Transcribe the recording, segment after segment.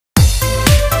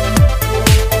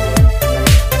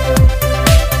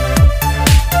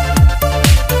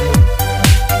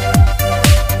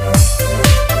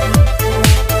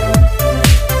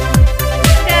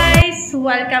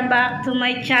back to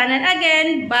my channel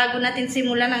again. Bago natin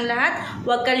simulan ang lahat,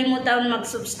 huwag kalimutan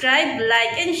mag-subscribe,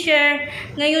 like, and share.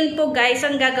 Ngayon po guys,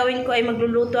 ang gagawin ko ay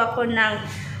magluluto ako ng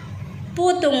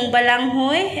putong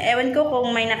balanghoy. Ewan ko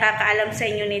kung may nakakaalam sa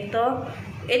inyo nito.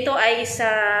 Ito ay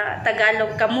sa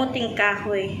Tagalog, Kamoteng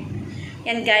Kahoy.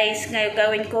 Yan guys, ngayon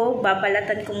gawin ko,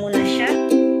 babalatan ko muna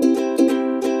siya.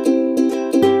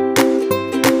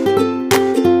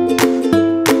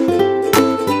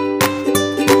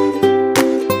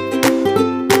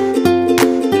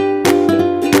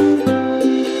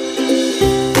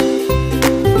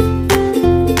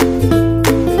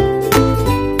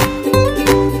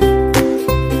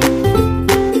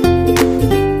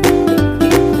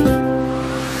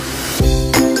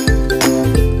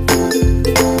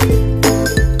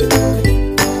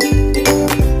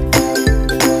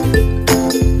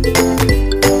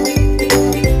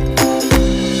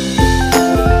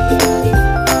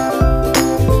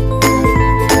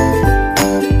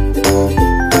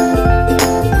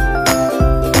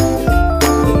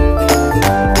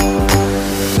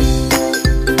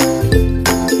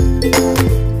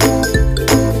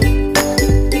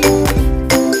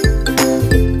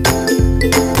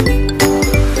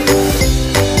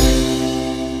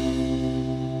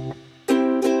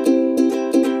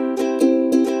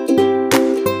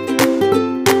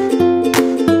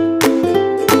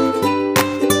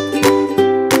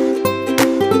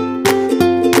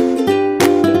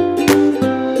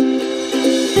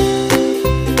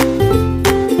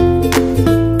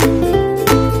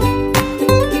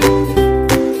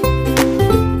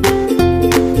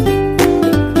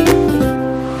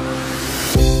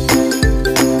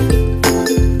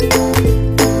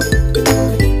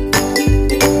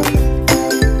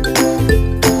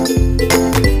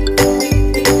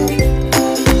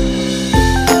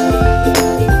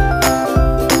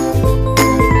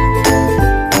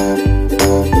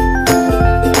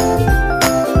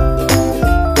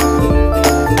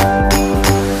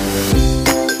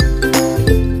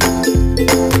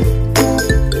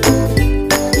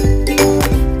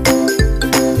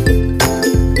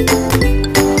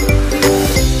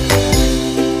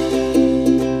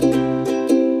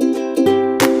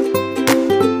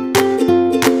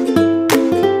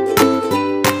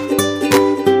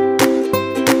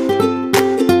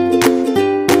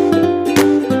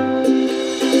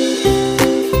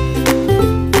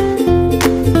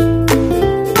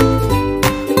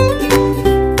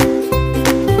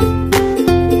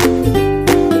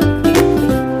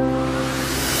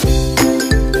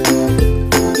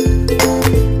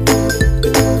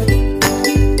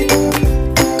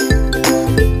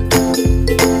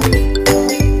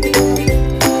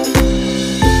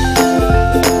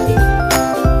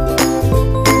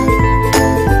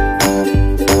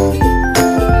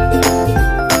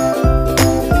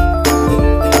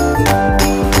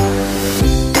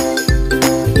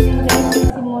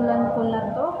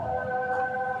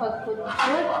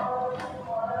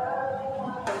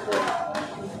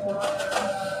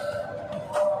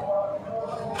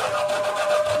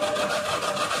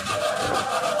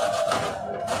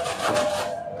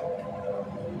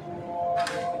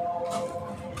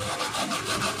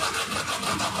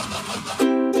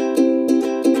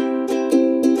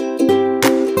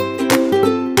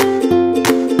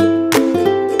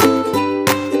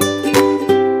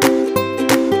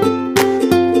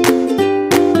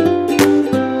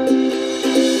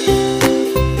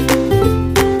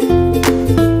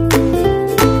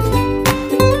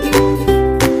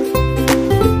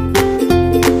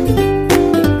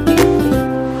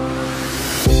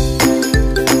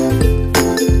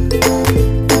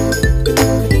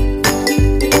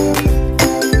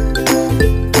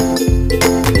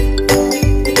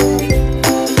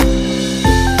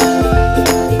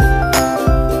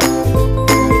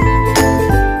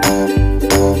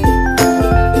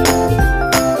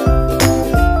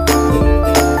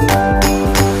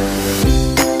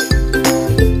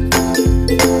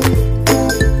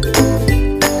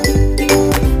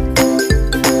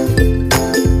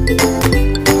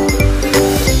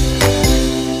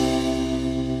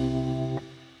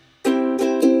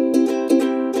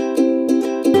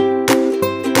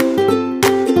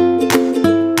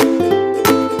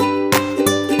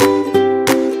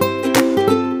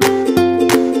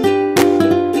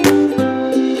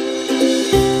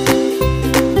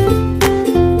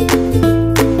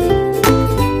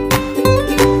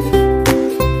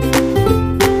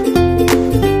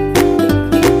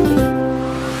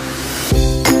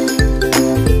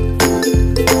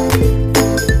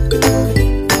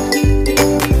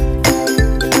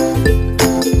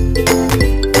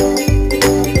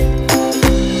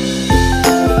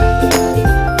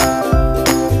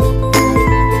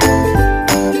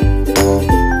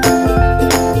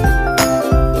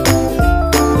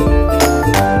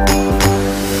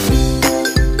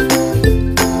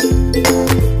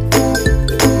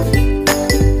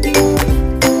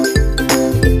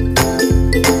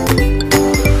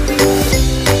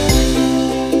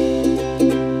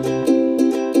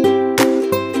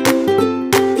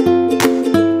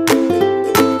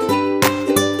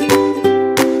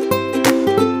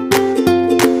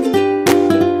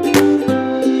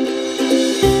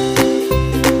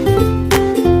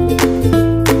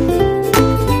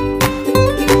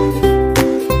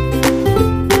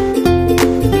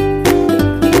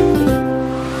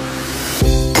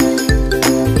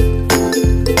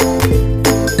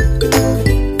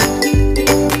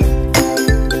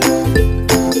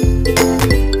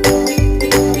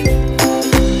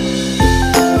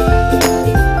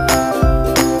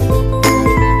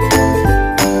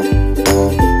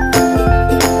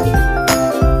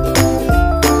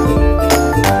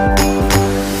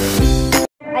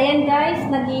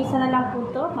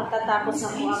 Matatapos na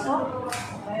po ako.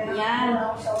 Yan.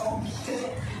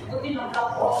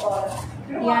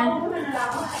 Yan.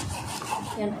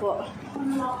 Yan po.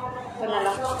 Ito na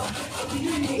lang.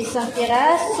 Isang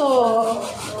piraso.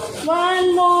 One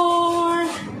more.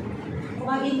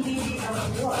 Okay.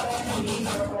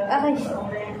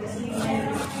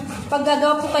 Pag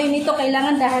gagawa po kayo nito,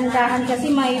 kailangan dahan-dahan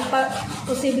kasi may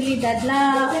posibilidad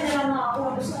na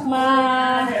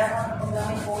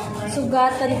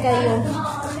masugatan kayo.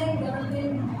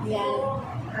 Yan.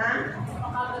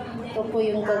 Ito po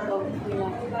yung gagawin nila.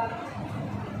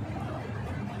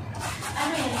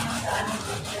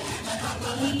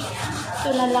 Ito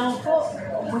na lang po.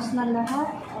 Ubus na lahat.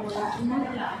 Wala na.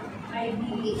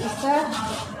 Isa.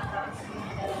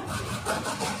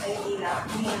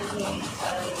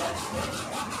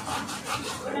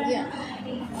 Yeah.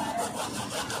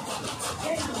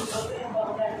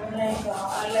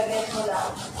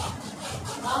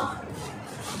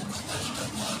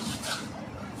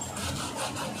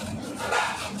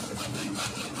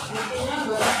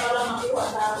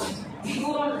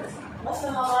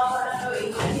 Basta makaparang gawin.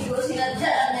 Siguro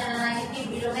sinadjaan niya na 90,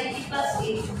 below 90 plus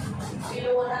 8,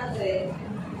 below 100.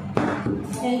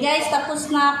 Yan guys,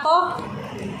 tapos na ako.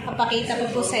 Papakita ko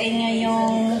po sa inyo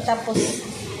yung tapos.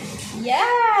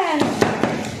 Yan!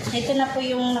 Ito na po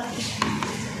yung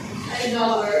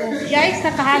guys,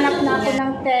 nakahanap na ako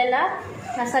ng tela.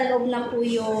 Nasa loob na po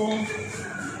yung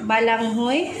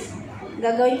balanghoy.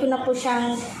 Gagawin ko na po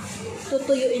siyang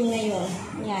tutuyuin ngayon.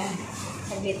 Yan.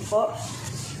 Saglit po.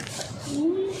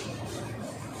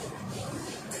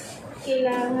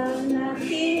 Kailangan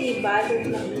natin ibalot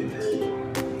ng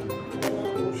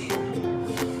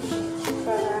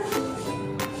para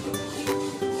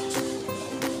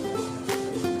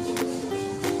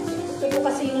ito po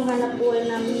kasi yung hanap buhay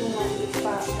namin yung maliit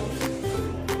pa.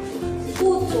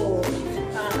 Puto,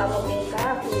 ang kamoteng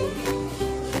kahoy,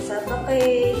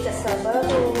 kasabakay,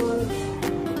 kasabaron.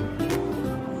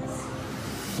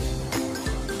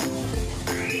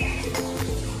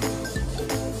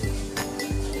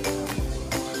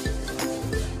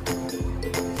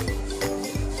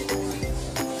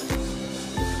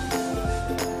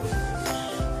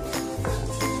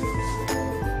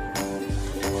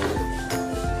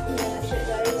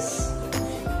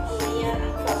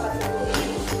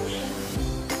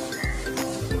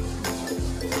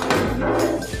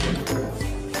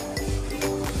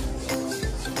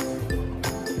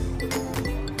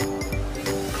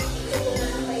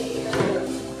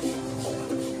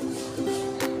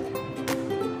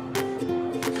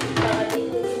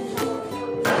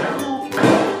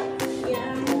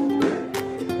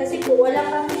 Wala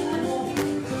kami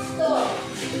ito.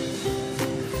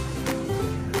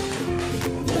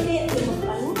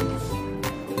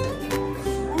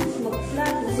 Ito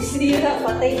mag-flat. Nasisira.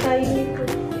 Patay tayo nito.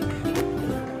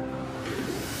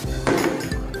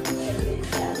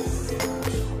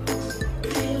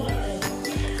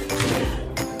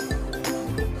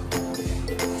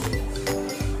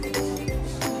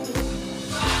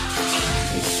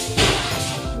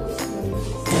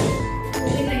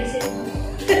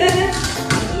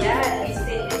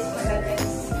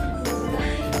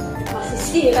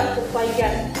 Sira ko pa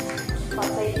yan.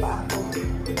 Patay pa ako.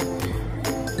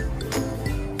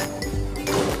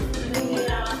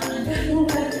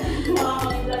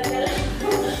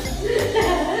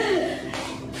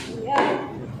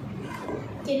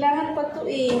 Kailangan pa ito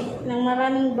ng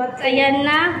maraming bato. Ayan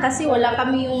na, kasi wala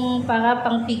kami yung para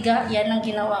pangpiga. Yan ang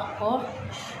ginawa ko.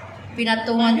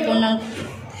 Pinatungan ko ng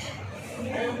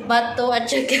bato at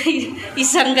saka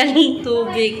isang galong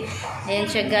tubig.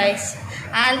 Ayan siya guys.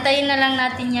 Aantayin na lang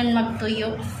natin yan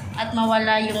magtuyo at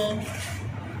mawala yung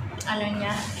ano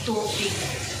niya, tubig.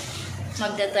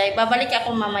 Magdadry. Babalik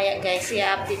ako mamaya guys.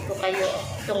 I-update ko kayo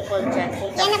tungkol dyan.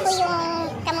 Yan na po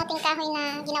yung kamoteng kahoy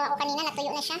na ginawa ko kanina.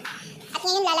 Natuyo na siya. At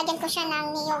ngayon lalagyan ko siya ng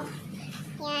niyog.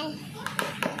 Yan.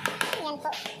 Yan po.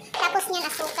 Tapos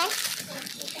niyan asukal.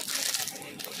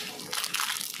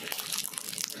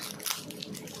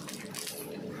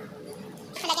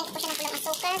 Lalagyan ko po siya ng pulang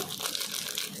asukal.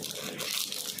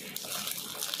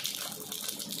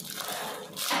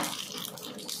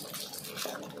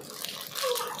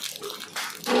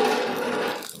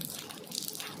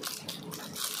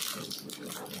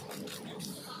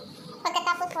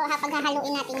 Pagkatapos po,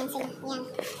 paghahaluin natin yan sila. Yan.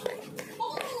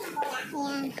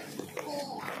 Yan.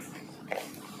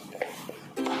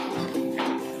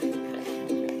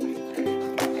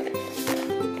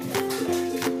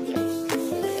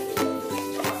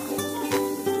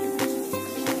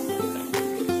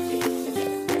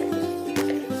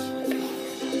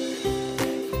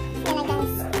 Yan na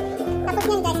guys. Tapos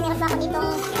yan guys, meron pa ako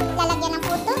ditong lalagyan ng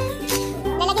puto.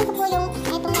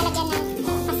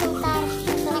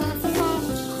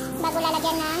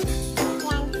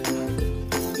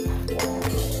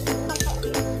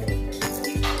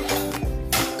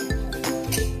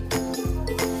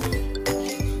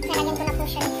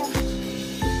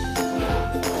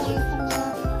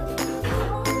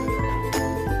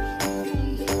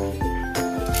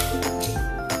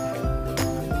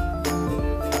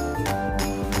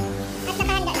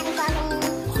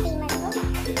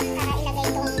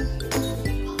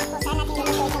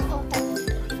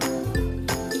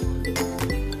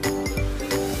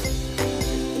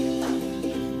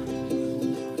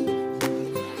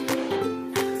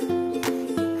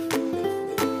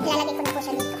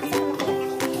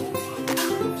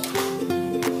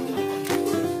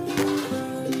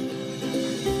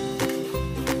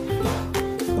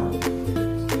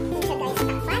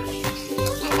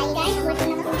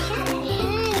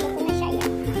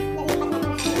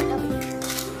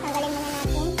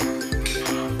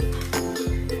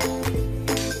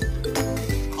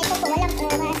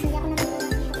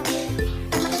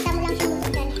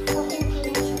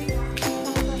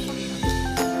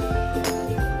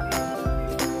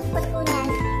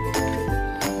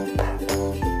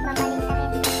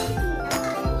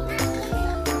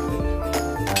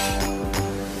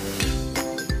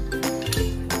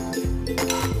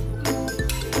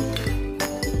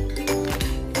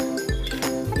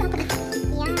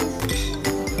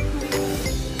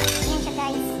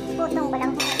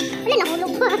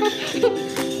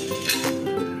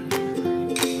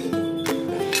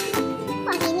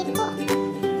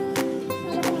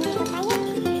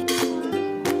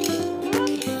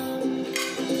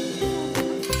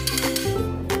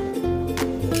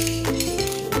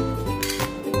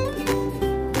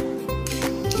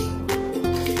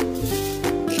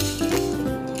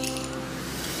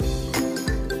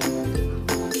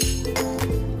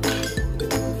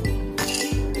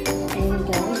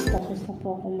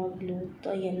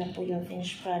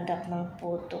 finished product ng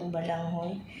Putong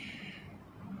Balanghoy.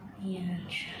 Yan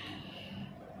siya.